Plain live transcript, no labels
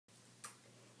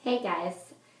Hey guys,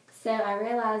 so I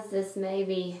realize this may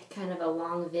be kind of a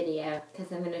long video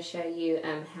because I'm going to show you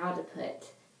how to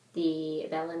put the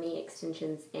Bellami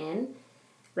extensions in.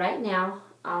 Right now,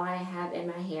 all I have in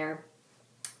my hair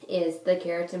is the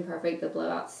Keratin Perfect, the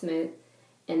Blowout Smooth,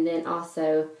 and then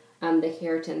also the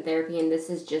Keratin Therapy, and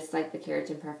this is just like the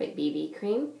Keratin Perfect BB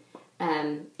cream.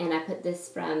 And I put this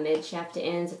from mid shaft to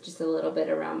ends, just a little bit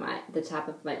around the top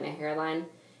of my hairline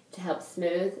to help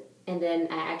smooth. And then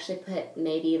I actually put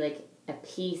maybe like a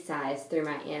pea size through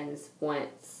my ends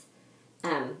once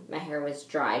my hair was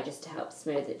dry, just to help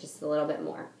smooth it just a little bit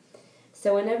more.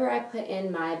 So whenever I put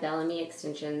in my Bellami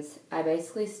extensions, I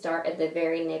basically start at the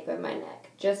very nape of my neck.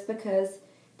 Just because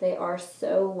they are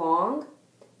so long,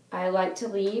 I like to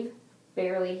leave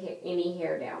barely any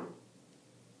hair down.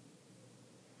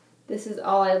 This is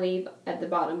all I leave at the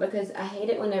bottom because I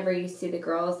hate it whenever you see the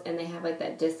girls and they have like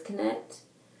that disconnect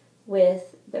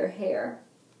with their hair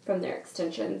from their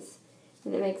extensions,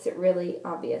 and it makes it really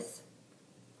obvious.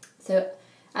 So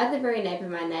at the very nape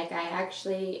of my neck, I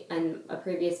actually in a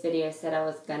previous video said I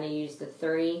was going to use the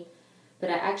 3, but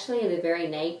I actually at the very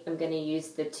nape I'm going to use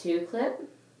the 2 clip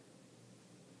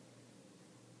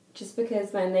just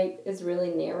because my nape is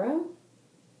really narrow,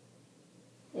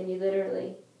 and you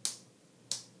literally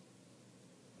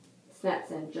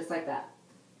snaps in just like that.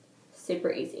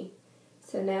 Super easy.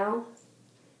 So now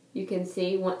you can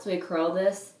see once we curl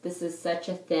this is such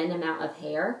a thin amount of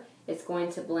hair, it's going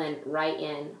to blend right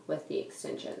in with the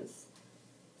extensions.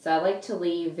 So I like to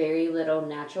leave very little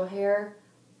natural hair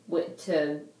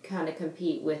to kind of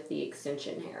compete with the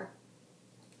extension hair.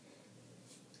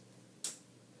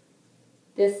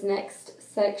 This next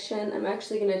section, I'm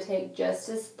actually going to take just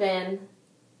as thin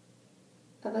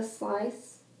of a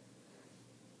slice.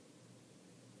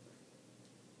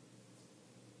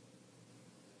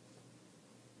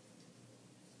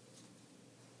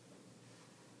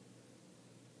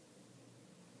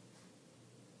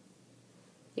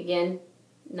 Again,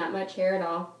 not much hair at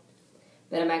all,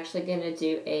 but I'm actually going to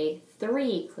do a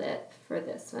 3 clip for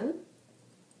this one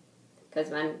because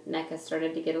my neck has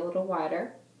started to get a little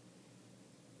wider.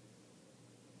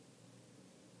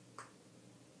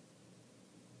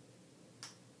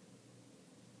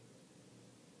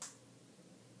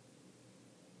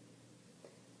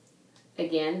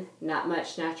 Again, not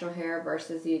much natural hair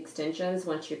versus the extensions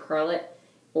once you curl it,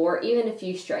 or even if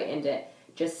you straightened it.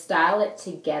 Just style it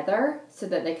together so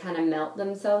that they kind of melt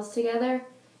themselves together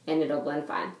and it'll blend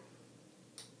fine.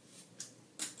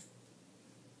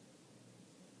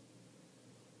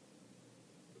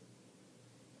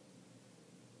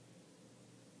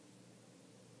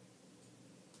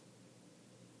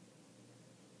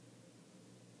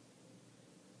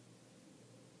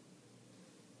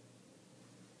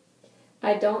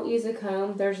 I don't use a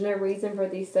comb. There's no reason for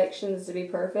these sections to be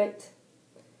perfect.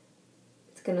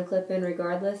 It's going to clip in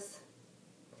regardless.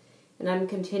 And I'm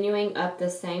continuing up the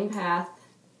same path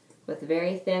with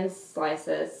very thin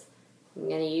slices. I'm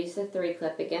going to use the 3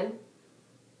 clip again.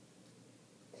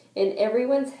 And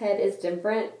everyone's head is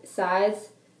different size.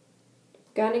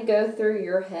 Going to go through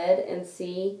your head and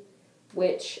see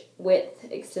which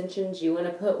width extensions you want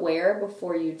to put where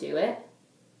before you do it.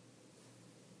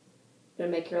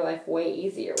 It'll make your life way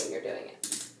easier when you're doing it.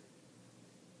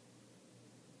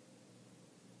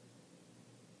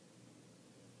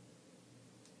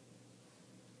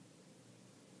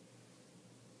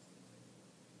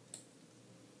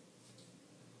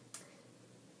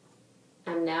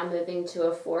 I'm now moving to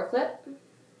a 4 clip.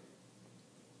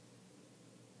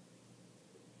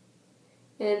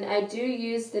 And I do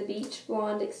use the Beach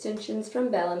Blonde extensions from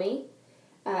Bellami.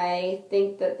 I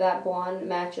think that blonde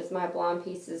matches my blonde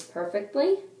pieces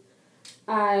perfectly.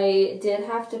 I did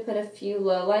have to put a few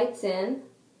lowlights in.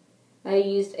 I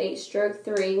used 8-stroke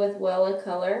 3 with Wella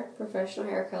Color, professional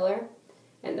hair color,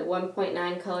 and the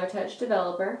 1.9 Color Touch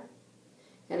Developer.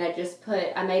 And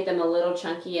I made them a little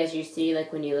chunky, as you see,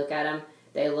 like when you look at them,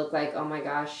 they look like, oh my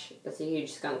gosh, that's a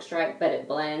huge skunk stripe, but it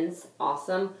blends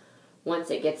awesome once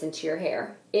it gets into your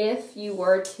hair. If you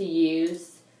were to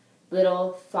use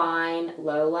little fine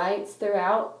low lights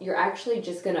throughout, you're actually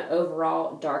just going to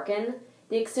overall darken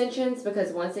the extensions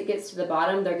because once it gets to the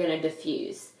bottom, they're going to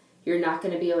diffuse. You're not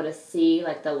going to be able to see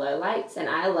like the low lights, and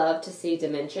I love to see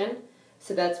dimension,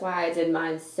 so that's why I did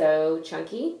mine so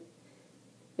chunky.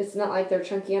 It's not like they're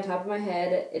chunky on top of my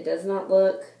head. It does not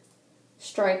look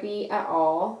stripy at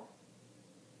all.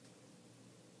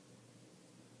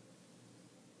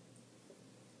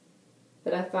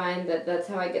 But I find that that's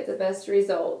how I get the best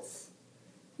results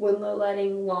when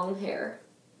low-lighting long hair.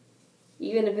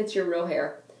 Even if it's your real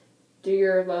hair. Do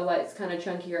your low lights kind of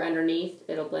chunkier underneath.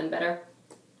 It'll blend better.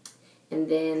 And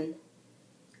then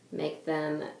make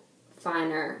them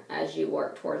finer as you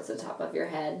work towards the top of your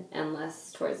head and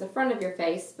less towards the front of your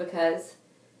face, because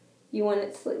you want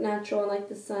it to look natural and like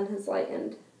the sun has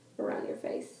lightened around your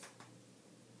face.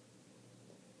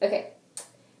 Okay,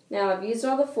 now I've used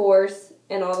all the 4s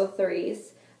and all the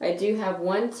 3s. I do have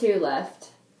 1 2 left,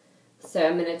 so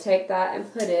I'm going to take that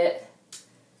and put it,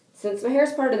 since my hair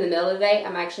is parted in the middle today,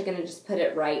 I'm actually going to just put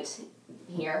it right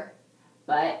here.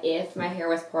 But if my hair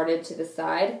was parted to the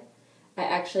side, I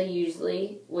actually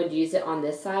usually would use it on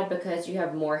this side because you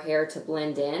have more hair to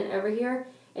blend in over here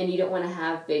and you don't want to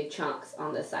have big chunks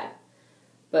on this side.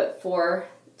 But for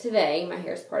today, my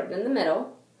hair is parted in the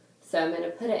middle, so I'm going to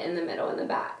put it in the middle in the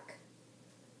back.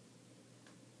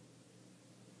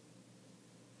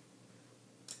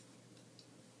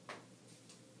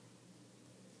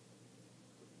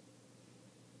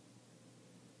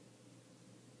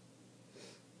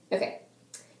 Okay,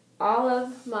 all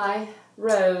of my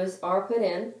rows are put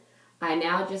in. I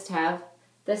now just have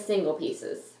the single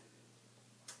pieces.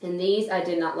 And these I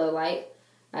did not low light.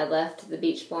 I left the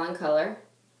beach blonde color.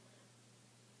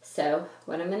 So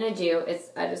what I'm going to do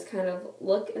is I just kind of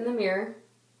look in the mirror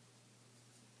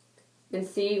and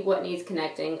see what needs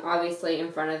connecting. Obviously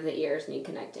in front of the ears need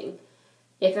connecting.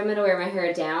 If I'm going to wear my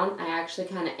hair down, I actually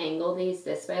kind of angle these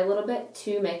this way a little bit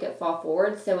to make it fall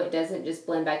forward so it doesn't just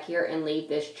blend back here and leave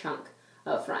this chunk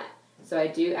up front. So I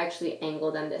do actually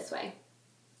angle them this way.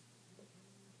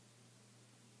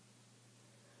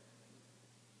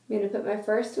 I'm going to put my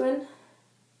first one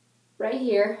right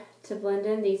here to blend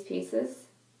in these pieces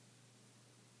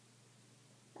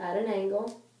at an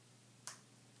angle,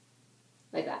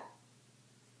 like that.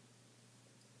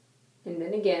 And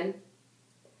then again,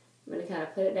 I'm going to kind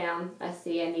of put it down. I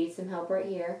see I need some help right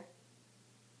here.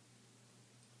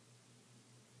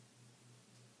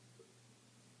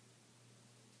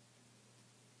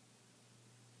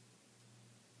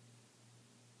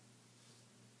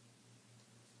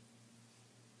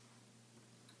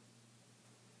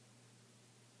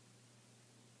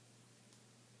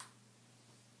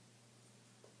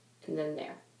 And then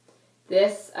there.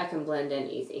 This I can blend in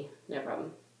easy, no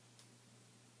problem.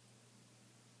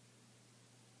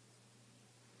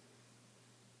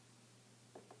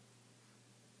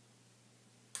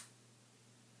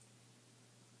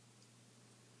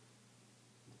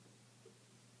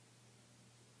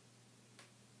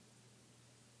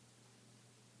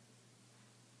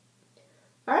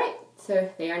 Alright, so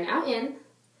they are now in.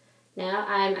 Now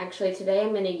today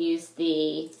I'm going to use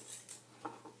the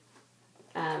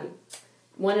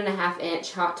 1.5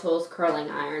 inch Hot Tools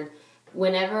curling iron.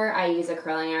 Whenever I use a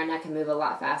curling iron, I can move a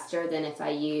lot faster than if I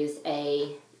use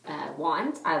a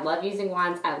wand. I love using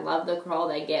wands. I love the curl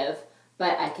they give,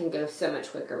 but I can go so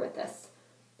much quicker with this.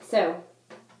 So,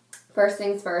 first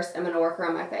things first, I'm going to work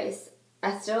around my face.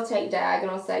 I still take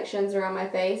diagonal sections around my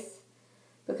face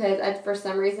because for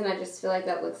some reason I just feel like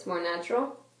that looks more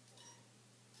natural.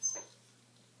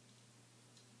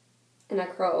 And I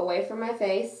curl away from my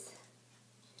face.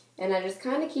 And I just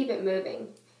kind of keep it moving.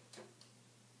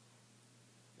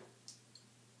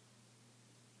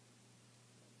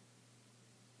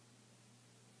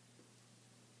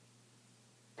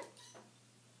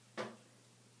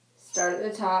 Start at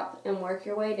the top and work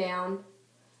your way down,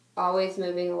 always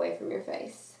moving away from your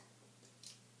face.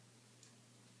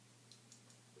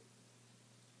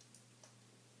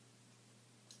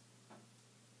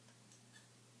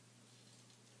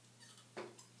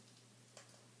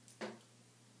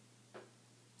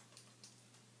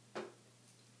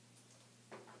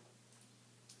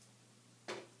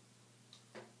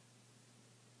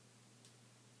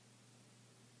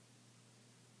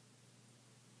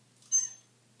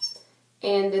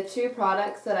 And the 2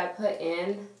 products that I put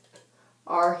in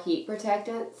are heat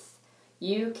protectants.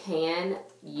 You can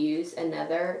use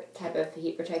another type of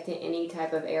heat protectant, any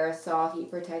type of aerosol heat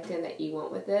protectant that you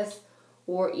want with this,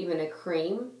 or even a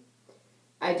cream.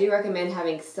 I do recommend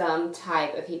having some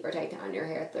type of heat protectant on your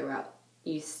hair throughout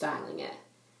you styling it.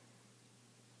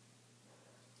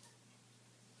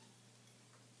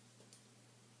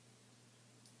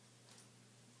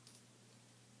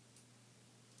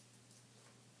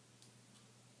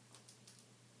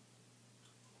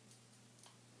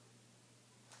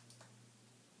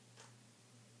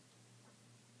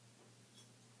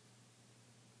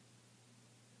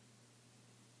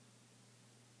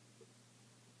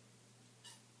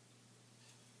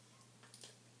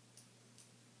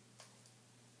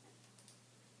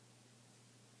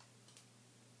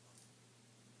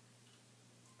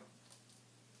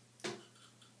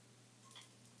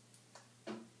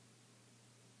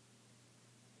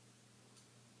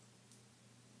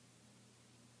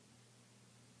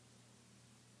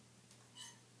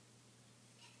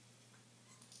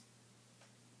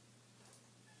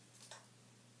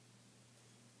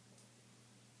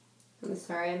 I'm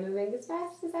sorry, I'm moving as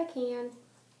fast as I can.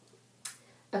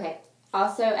 Okay,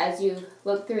 also as you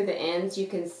look through the ends, you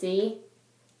can see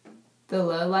the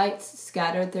lowlights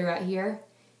scattered throughout here.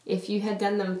 If you had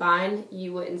done them fine,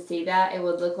 you wouldn't see that. It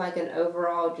would look like an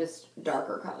overall just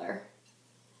darker color.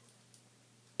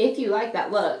 If you like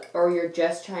that look, or you're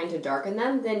just trying to darken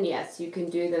them, then yes, you can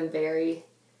do them very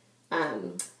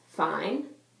fine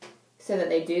so that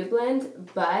they do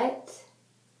blend, but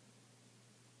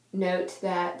note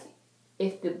that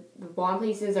if the blonde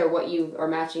pieces are what you are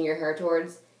matching your hair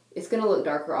towards, it's going to look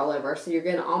darker all over, so you're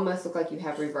going to almost look like you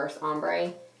have reverse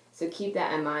ombre. So keep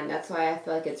that in mind. That's why I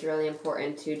feel like it's really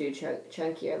important to do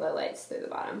chunkier lowlights through the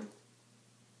bottom.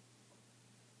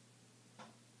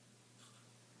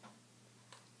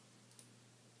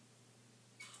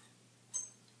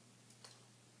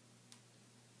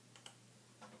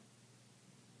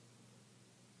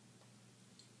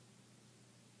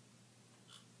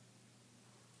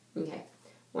 Okay,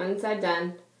 one side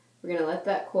done. We're going to let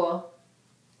that cool.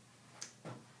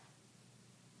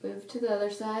 Move to the other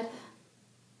side.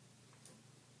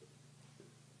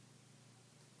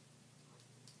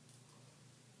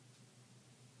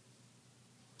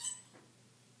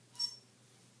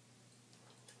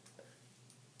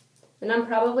 And I'm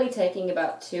probably taking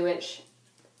about 2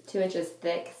 inches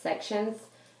thick sections.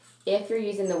 If you're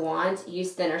using the wand,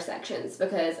 use thinner sections,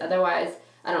 because otherwise,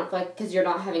 I don't feel like, because you're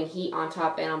not having heat on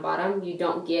top and on bottom, you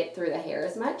don't get through the hair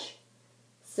as much.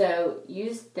 So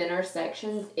use thinner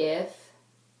sections if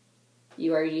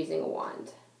you are using a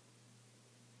wand.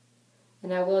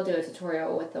 And I will do a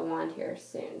tutorial with the wand here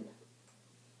soon.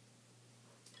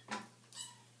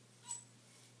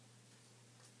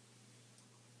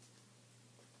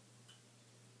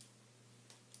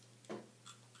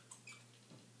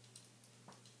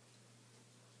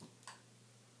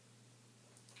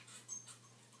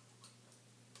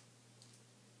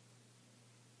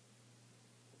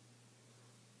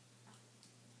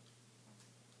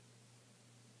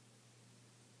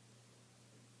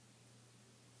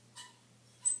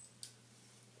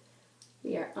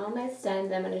 We are almost done.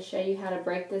 Then I'm going to show you how to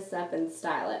break this up and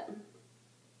style it.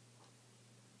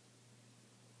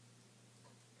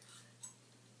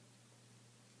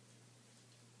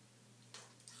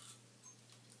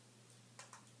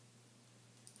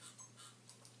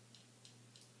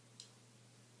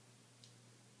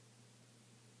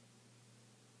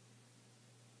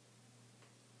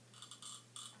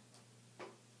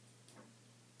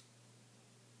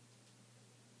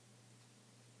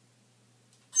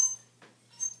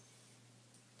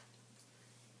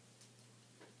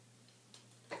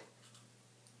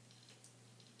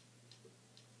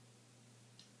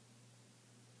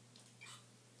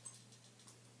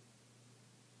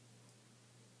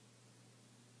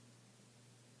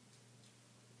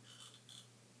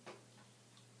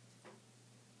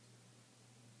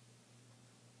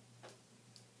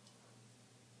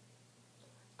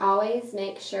 Always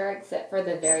make sure, except for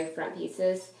the very front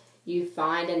pieces, you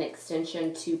find an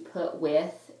extension to put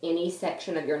with any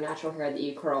section of your natural hair that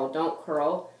you curl. Don't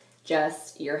curl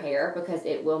just your hair, because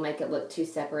it will make it look too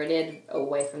separated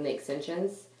away from the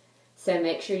extensions. So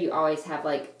make sure you always have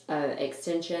like an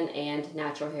extension and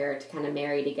natural hair to kind of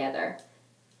marry together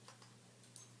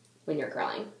when you're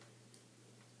curling.